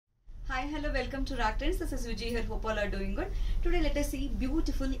Hi, hello, welcome to Rack Trends. This is Vijay here. Hope all are doing good. Today let us see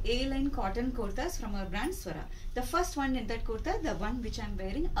beautiful A-line cotton kurtas from our brand Swara. The first one in that kurta, the one which I am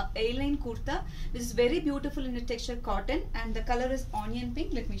wearing, a A-line kurta, which is very beautiful in the texture cotton, and the color is onion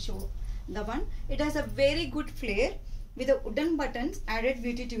pink. Let me show the one. It has a very good flare with the wooden buttons, added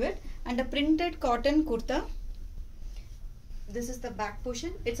beauty to it, and a printed cotton kurta. This is the back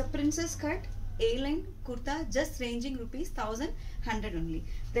portion. It's a princess cut A-line kurta, just ranging rupees 1100 only.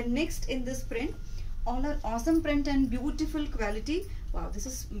 The next in this print, all are awesome print and beautiful quality. Wow, this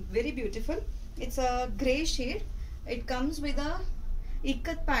is very beautiful. It's a grey shade. It comes with a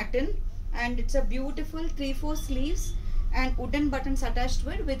ikat pattern, and it's a beautiful 3/4 sleeves and wooden buttons attached to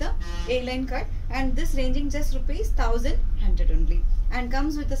it with a A-line cut, and this ranging just rupees 1100 only, and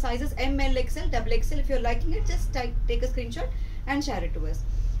comes with the sizes M, L, XL, XXL. If you're liking it, just take a screenshot and share it to us.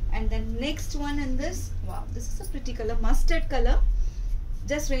 And then next one in this, wow, this is a pretty color, mustard color,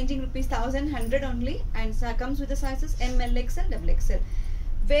 just ranging rupees 1100 only, and comes with the sizes M, L, XL, XXL.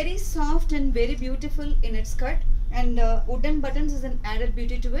 Very soft and very beautiful in its cut, and wooden buttons is an added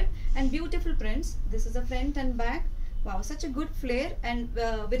beauty to it, and beautiful prints. This is a front and back. Wow, such a good flare and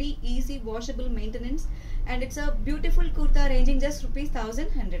very easy washable maintenance, and it's a beautiful kurta ranging just rupees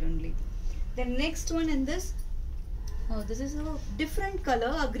 1100 only. The next one in this, oh, this is a different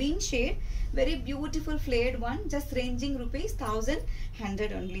color, a green shade, very beautiful flared one, just ranging rupees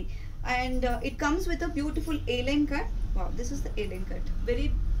 1100 only, and it comes with a beautiful A-line cut. Wow, this is the A-line cut,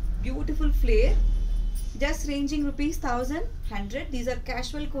 very beautiful flare, just ranging rupees 1100. These are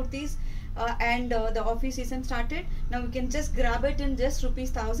casual kurtis, and the office season started. Now we can just grab it in just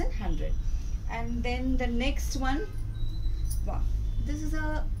rupees 1100. And then the next one, wow, this is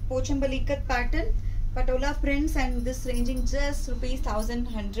a Pochambali cut pattern, patola prints, and this ranging just rupees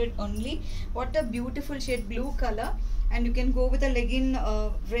 1100 only. What a beautiful shade, blue color, and you can go with a legging,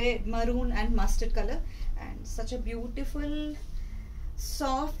 red, maroon and mustard color, and such a beautiful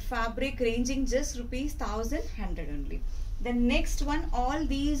soft fabric ranging just rupees 1100 only. The next one, all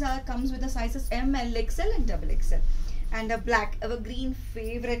these are comes with the sizes M, L, XL and XXL, and a black, our green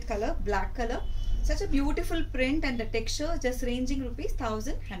favorite color, black color. Such a beautiful print and the texture, just ranging rupees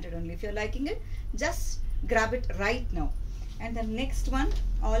 1100 only. If you're liking it, just grab it right now. And the next one,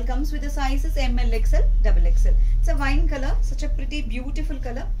 all comes with the sizes M, L, XL, XXL. It's a wine color, such a pretty beautiful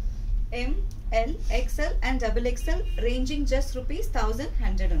color. M, L, XL and XXL, ranging just rupees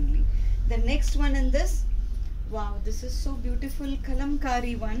 1100 only. The next one in this, wow, this is so beautiful,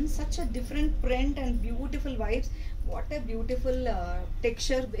 kalamkari one, such a different print and beautiful vibes. What a beautiful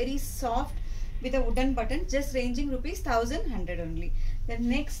texture, very soft with a wooden button, just ranging rupees 1100 only. The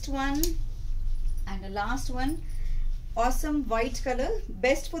next one and the last one, awesome white color,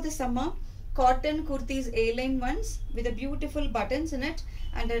 best for the summer, cotton kurtis A-line ones with a beautiful buttons in it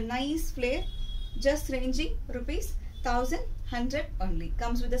and a nice flare, just ranging rupees 1100 only.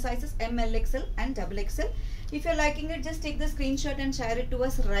 Comes with the sizes M, L, XL and XXL. If you're liking it, just take the screenshot and share it to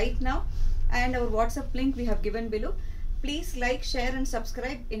us right now, and our WhatsApp link we have given below. Please like, share and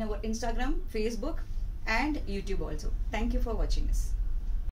subscribe in our Instagram, Facebook and YouTube also. Thank you for watching us.